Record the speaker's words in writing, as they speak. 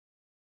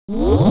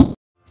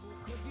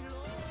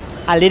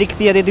Al Lyric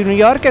Theatre di New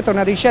York è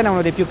tornato in scena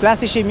uno dei più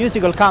classici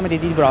musical comedy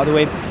di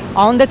Broadway,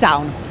 On the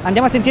Town.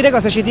 Andiamo a sentire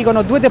cosa ci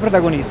dicono due dei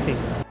protagonisti.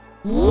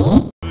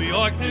 New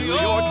York, New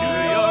York,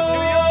 New York,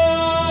 New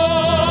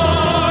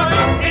York,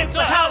 it's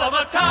a hell of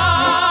a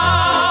town.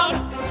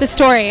 The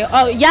story,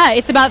 oh yeah,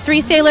 it's about three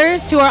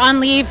sailors who are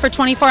on leave for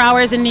 24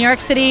 hours in New York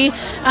City.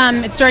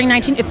 It's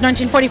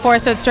 1944,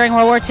 so it's during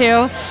World War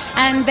II,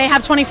 and they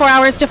have 24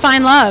 hours to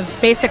find love,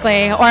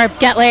 basically, or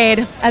get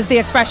laid, as the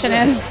expression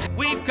is.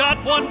 We've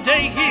got one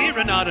day here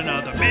and not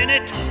another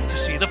minute to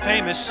see the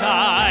famous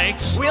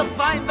sights. We'll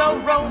find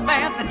the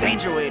romance and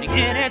danger waiting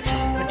in it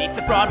beneath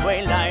the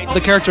Broadway lights.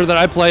 The character that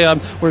I play,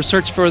 we're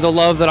searching for the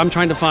love that I'm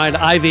trying to find,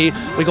 Ivy.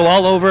 We go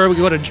all over. We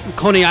go to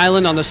Coney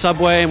Island on the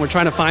subway, and we're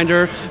trying to find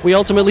her. We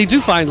ultimately do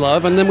find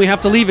love, and then we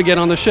have to leave again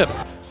on the ship.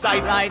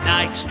 Sights,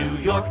 nights, New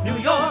York, New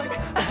York,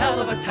 a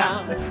hell of a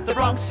town. The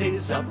Bronx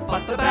is up,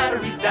 but the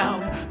battery's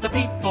down. The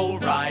people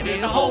ride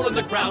in a hole in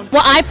the ground.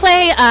 Well, I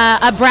play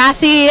a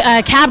brassy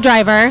cab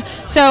driver,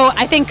 so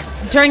I think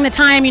during the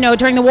time,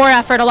 during the war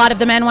effort, a lot of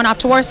the men went off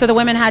to war, so the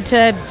women had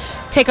to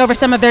take over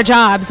some of their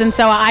jobs, and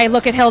so I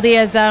look at Hildy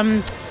as,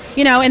 in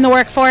the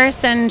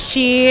workforce, and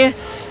she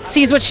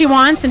sees what she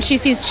wants, and she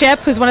sees Chip,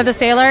 who's one of the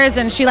sailors,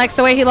 and she likes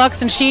the way he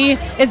looks, and she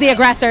is the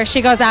aggressor.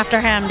 She goes after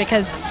him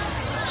because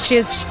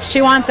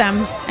she wants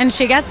him, and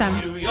she gets him.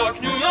 New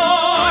York, New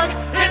York,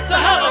 it's a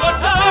hell of a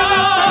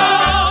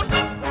town.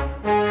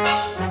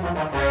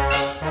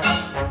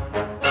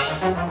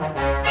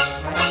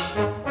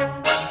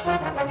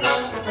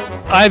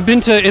 I've been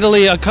to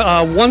Italy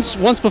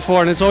once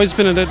before, and it's always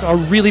been a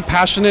really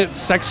passionate,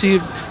 sexy,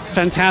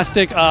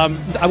 fantastic.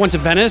 I went to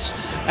Venice,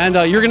 and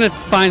you're gonna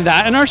find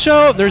that in our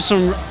show. There's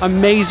some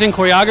amazing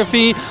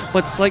choreography,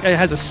 but it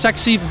has a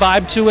sexy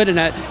vibe to it, and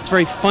it's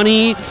very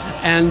funny,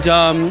 and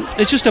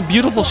it's just a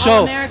beautiful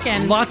show.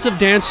 Americans. Lots of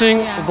dancing,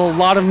 a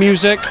lot of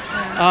music.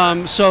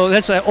 So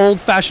that's an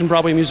old-fashioned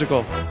Broadway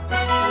musical.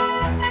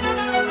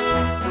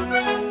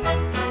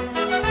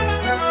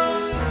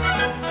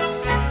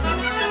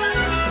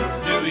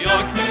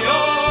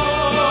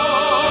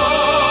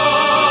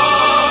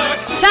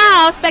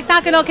 Ciao,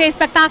 Spettacolo, che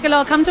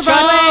Spettacolo, come to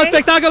Broadway. Ciao,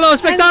 Spettacolo,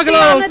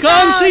 Spettacolo,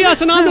 come see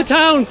us and On the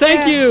Town.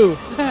 Thank you.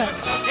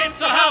 It's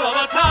a hell of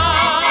a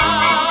town.